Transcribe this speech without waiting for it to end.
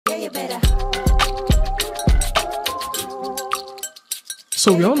you better.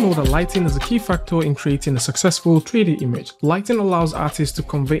 So we all know that lighting is a key factor in creating a successful 3D image. Lighting allows artists to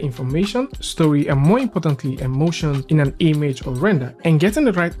convey information, story, and more importantly, emotion in an image or render. And getting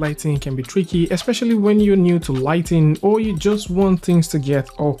the right lighting can be tricky, especially when you're new to lighting or you just want things to get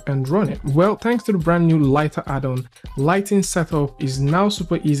up and running. Well, thanks to the brand new lighter add-on, lighting setup is now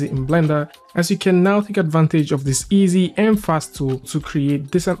super easy in Blender, as you can now take advantage of this easy and fast tool to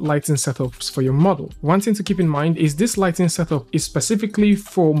create decent lighting setups for your model. One thing to keep in mind is this lighting setup is specifically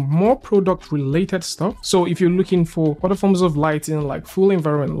for more product related stuff. So if you're looking for other forms of lighting like full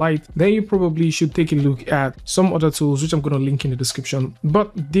environment light, then you probably should take a look at some other tools, which I'm going to link in the description.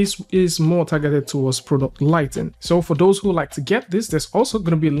 But this is more targeted towards product lighting. So for those who like to get this, there's also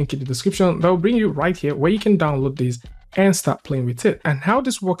going to be a link in the description that will bring you right here where you can download this and start playing with it. And how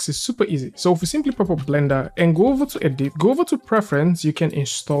this works is super easy. So if we simply pop up Blender and go over to Edit, go over to Preference, you can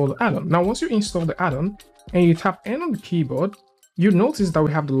install the add-on. Now, once you install the add-on and you tap N on the keyboard, you notice that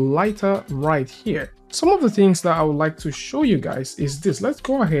we have the lighter right here. Some of the things that I would like to show you guys is this. Let's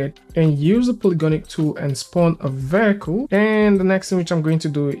go ahead and use the polygonic tool and spawn a vehicle. And the next thing which I'm going to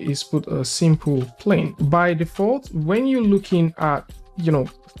do is put a simple plane. By default, when you're looking at,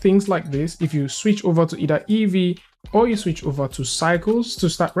 things like this, if you switch over to either Eevee or you switch over to cycles to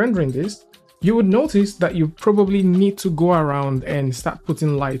start rendering this, you would notice that you probably need to go around and start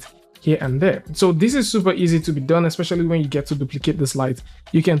putting light here and there. So this is super easy to be done, especially when you get to duplicate this light.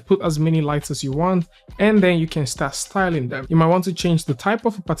 You can put as many lights as you want, and then you can start styling them. You might want to change the type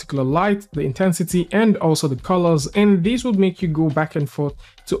of a particular light, the intensity, and also the colors, and this would make you go back and forth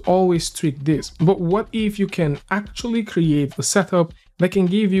to always tweak this. But what if you can actually create a setup that can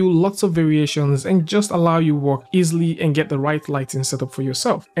give you lots of variations and just allow you work easily and get the right lighting setup for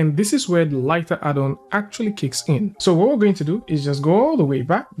yourself? And this is where the lighter add-on actually kicks in. So what we're going to do is just go all the way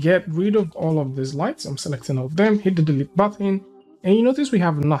back, get rid of all of these lights. I'm selecting all of them, hit the delete button, and you notice we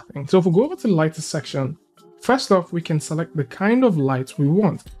have nothing. So if we go over to the lighter section, first off, we can select the kind of light we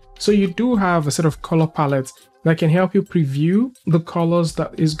want. So you do have a set of color palettes that can help you preview the colors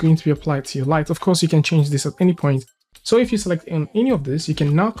that is going to be applied to your light. Of course, you can change this at any point. So if you select any of this, you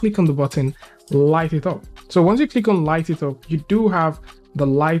can now click on the button, light it up. So once you click on light it up, you do have the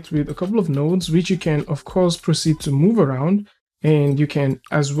light with a couple of nodes, which you can of course proceed to move around. And you can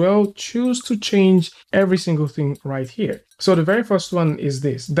as well choose to change every single thing right here. So the very first one is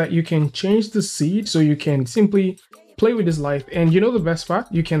this, that you can change the seed. So you can simply play with this light, and the best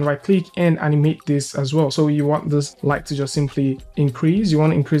part, you can right click and animate this as well. So you want this light to just simply increase. You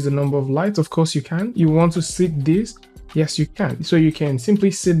want to increase the number of lights, of course you can. You want to seed this, yes you can. So you can simply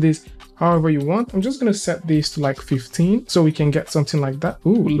seed this however you want. I'm just going to set this to like 15 so we can get something like that.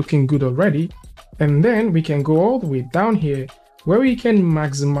 Ooh, looking good already. And then we can go all the way down here where we can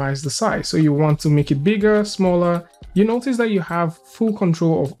maximize the size. So you want to make it bigger, smaller. You notice that you have full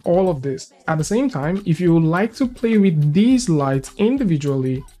control of all of this. At the same time, if you would like to play with these lights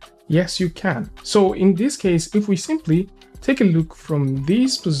individually, yes, you can. So in this case, if we simply take a look from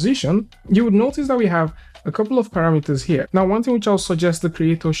this position, you would notice that we have a couple of parameters here. Now, one thing which I'll suggest the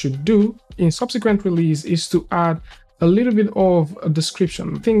creator should do in subsequent release is to add a little bit of a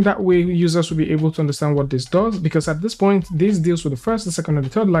description. I think that way users will be able to understand what this does, because at this point, this deals with the first, the second, and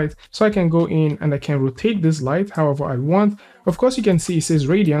the third light. So I can go in and I can rotate this light however I want. Of course, you can see it says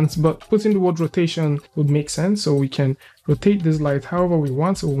radiance, but putting the word rotation would make sense. So we can rotate this light however we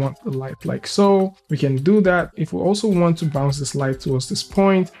want. So we want the light like so. We can do that. If we also want to bounce this light towards this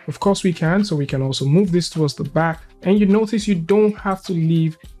point, of course we can. So we can also move this towards the back. And you notice you don't have to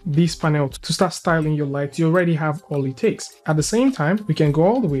leave this panel to start styling your light. You already have all it takes. At the same time, we can go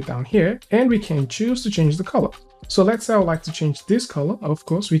all the way down here and we can choose to change the color. So let's say I would like to change this color. Of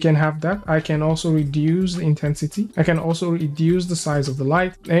course, we can have that. I can also reduce the intensity. I can also reduce the size of the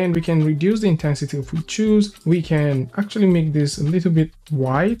light, and we can reduce the intensity if we choose. We can actually make this a little bit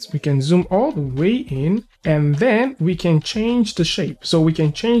wide. We can zoom all the way in, and then we can change the shape. So we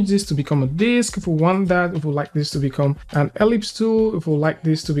can change this to become a disc if we want that, if we like this to become an ellipse tool, if we like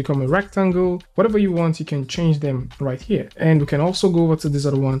this to become a rectangle, whatever you want, you can change them right here. And we can also go over to this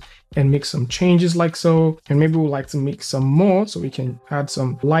other one and make some changes like so, and maybe we'd like to make some more, so we can add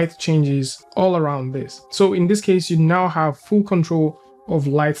some light changes all around this. So in this case, you now have full control of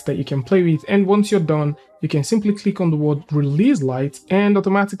lights that you can play with, and once you're done, you can simply click on the word release light, and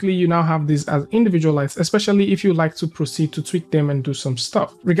automatically you now have these as individual lights, especially if you like to proceed to tweak them and do some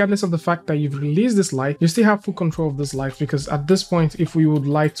stuff. Regardless of the fact that you've released this light, you still have full control of this light, because at this point, if we would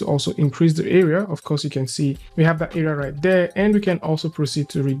like to also increase the area, of course you can see we have that area right there, and we can also proceed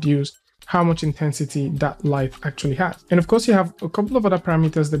to reduce how much intensity that light actually has. And of course, you have a couple of other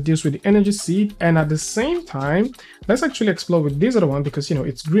parameters that deals with the energy seed. And at the same time, let's actually explore with this other one because, you know,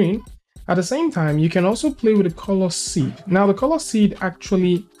 it's green. At the same time, you can also play with the color seed. Now, the color seed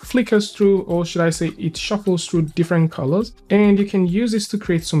actually flickers through, or should I say it shuffles through different colors, and you can use this to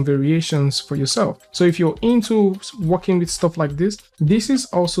create some variations for yourself. So if you're into working with stuff like this is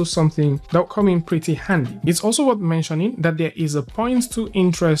also something that will come in pretty handy. It's also worth mentioning that there is a point to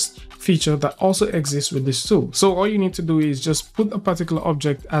interest feature that also exists with this tool. So all you need to do is just put a particular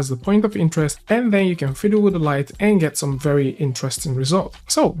object as the point of interest, and then you can fiddle with the light and get some very interesting results.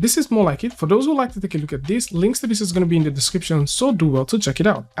 So this is more like it. For those who like to take a look at this, links to this is going to be in the description, so do well to check it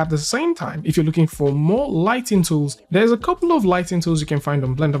out. At the same time, if you're looking for more lighting tools, there's a couple of lighting tools you can find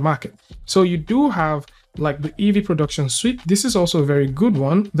on Blender Market. So you do have like the Eevee production suite. This is also a very good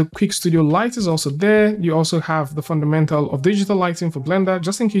one. The Quick Studio Light is also there. You also have the fundamental of digital lighting for Blender,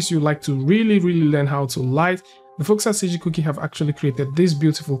 just in case you like to really learn how to light. The folks at CG Cookie have actually created this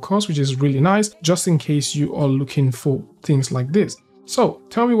beautiful course, which is really nice, just in case you are looking for things like this. So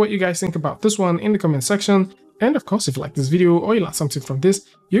tell me what you guys think about this one in the comment section. And of course, if you like this video or you learned something from this,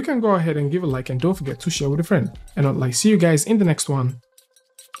 you can go ahead and give a like, and don't forget to share with a friend. And I'd like to see you guys in the next one.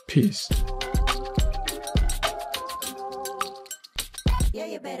 Peace. Yeah,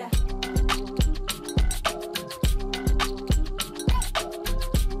 you better.